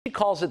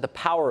calls it the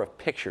power of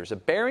pictures. A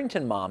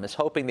Barrington mom is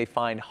hoping they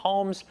find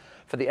homes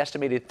for the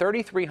estimated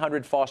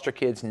 3,300 foster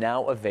kids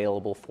now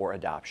available for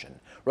adoption.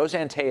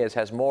 Roseanne Tellez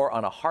has more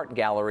on a heart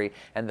gallery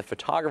and the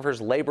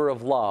photographer's labor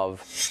of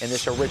love in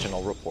this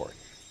original report.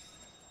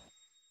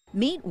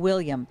 Meet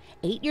William,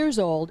 8 years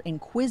old,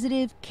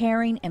 inquisitive,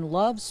 caring, and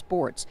loves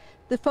sports.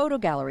 The photo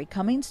gallery,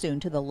 coming soon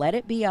to the Let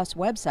It Be Us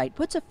website,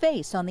 puts a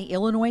face on the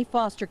Illinois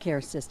foster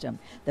care system.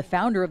 The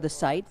founder of the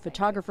site,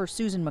 photographer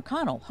Susan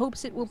McConnell,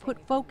 hopes it will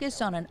put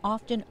focus on an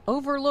often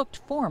overlooked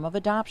form of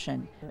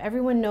adoption.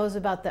 Everyone knows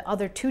about the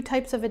other two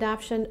types of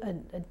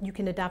adoption. You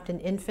can adopt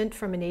an infant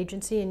from an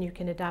agency and you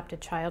can adopt a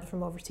child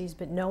from overseas,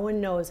 but no one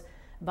knows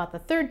about the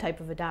third type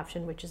of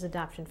adoption, which is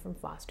adoption from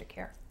foster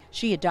care.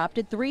 She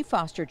adopted 3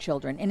 foster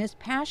children and is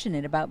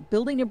passionate about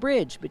building a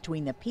bridge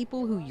between the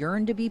people who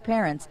yearn to be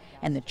parents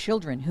and the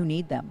children who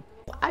need them.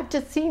 I've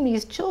just seen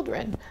these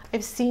children.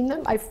 I've seen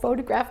them, I've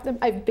photographed them,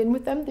 I've been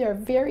with them. They are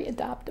very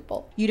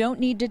adoptable. You don't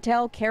need to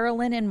tell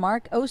Carolyn and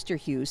Mark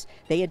Osterhus.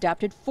 They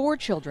adopted 4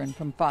 children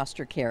from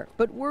foster care,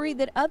 but worry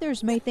that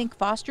others may think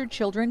foster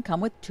children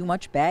come with too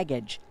much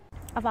baggage.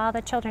 Of all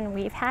the children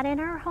we've had in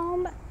our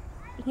home,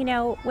 you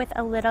know, with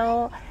a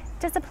little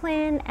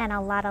discipline and a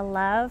lot of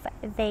love,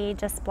 they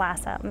just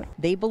blossom.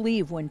 They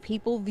believe when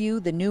people view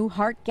the new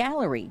Heart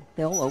Gallery,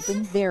 they'll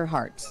open their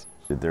hearts.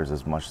 There's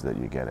as much that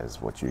you get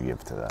as what you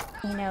give to them.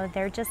 You know,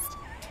 they're just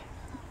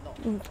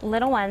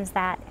little ones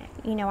that,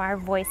 you know, are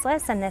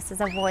voiceless, and this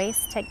is a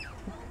voice to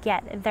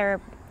get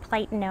their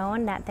plight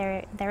known, that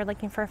they're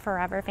looking for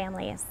forever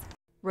families.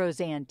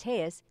 Roseanne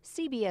Tellez,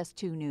 CBS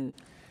 2 News.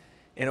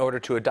 In order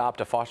to adopt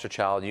a foster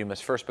child, you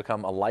must first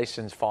become a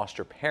licensed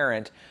foster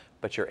parent,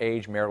 but your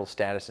age, marital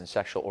status, and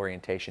sexual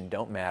orientation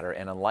don't matter.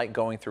 And unlike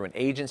going through an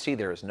agency,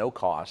 there is no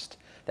cost.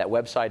 That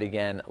website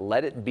again,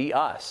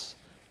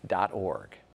 letitbeus.org.